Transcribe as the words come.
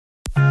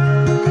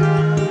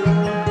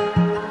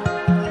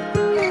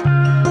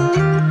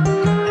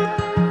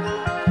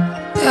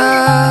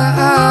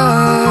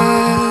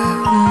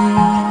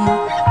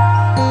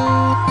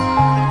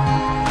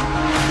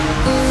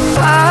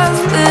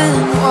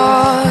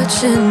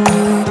watching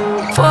you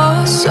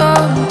for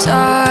some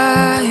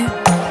time.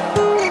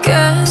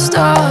 Can't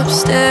stop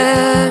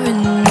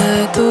staring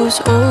at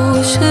those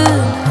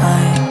ocean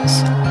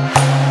heights.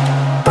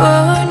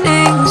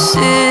 Burning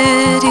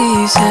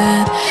cities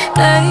and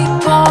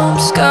napalm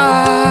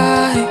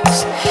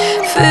skies.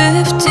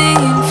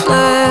 15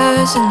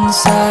 flares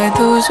inside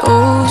those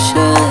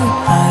ocean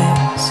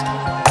eyes.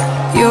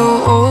 Your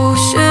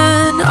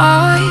ocean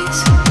eyes.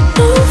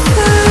 No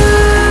fair.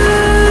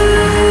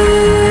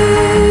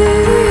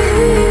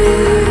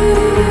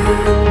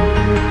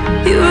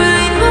 You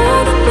really know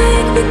how to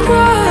make me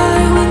cry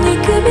when you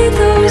give me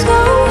those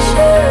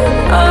ocean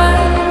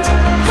eyes.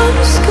 I'm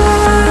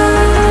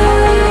scared.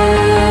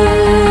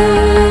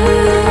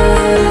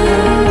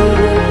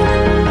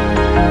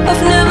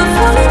 I've never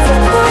fallen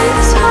from quite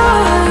this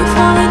high,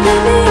 falling in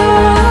the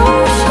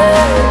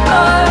ocean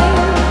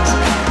eyes.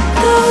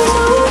 Those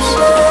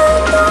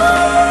ocean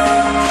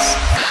eyes.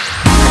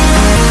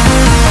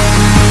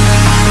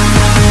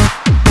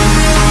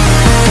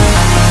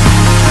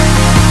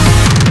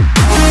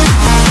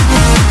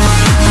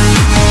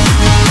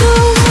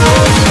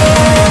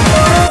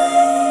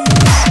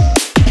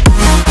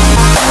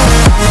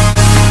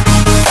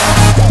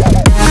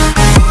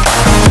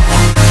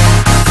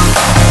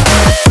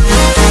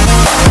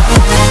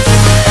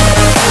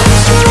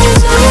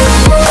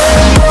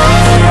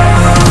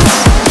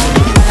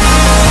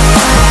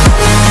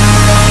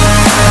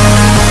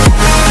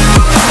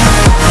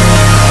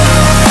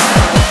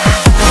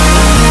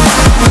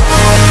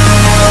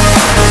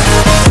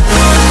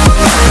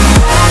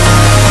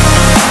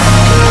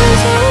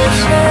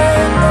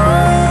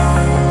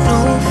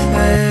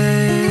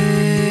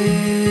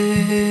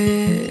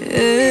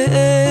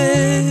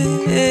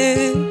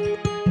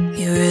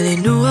 You really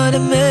know how to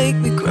make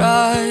me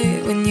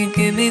cry when you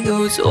give me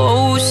those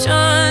ocean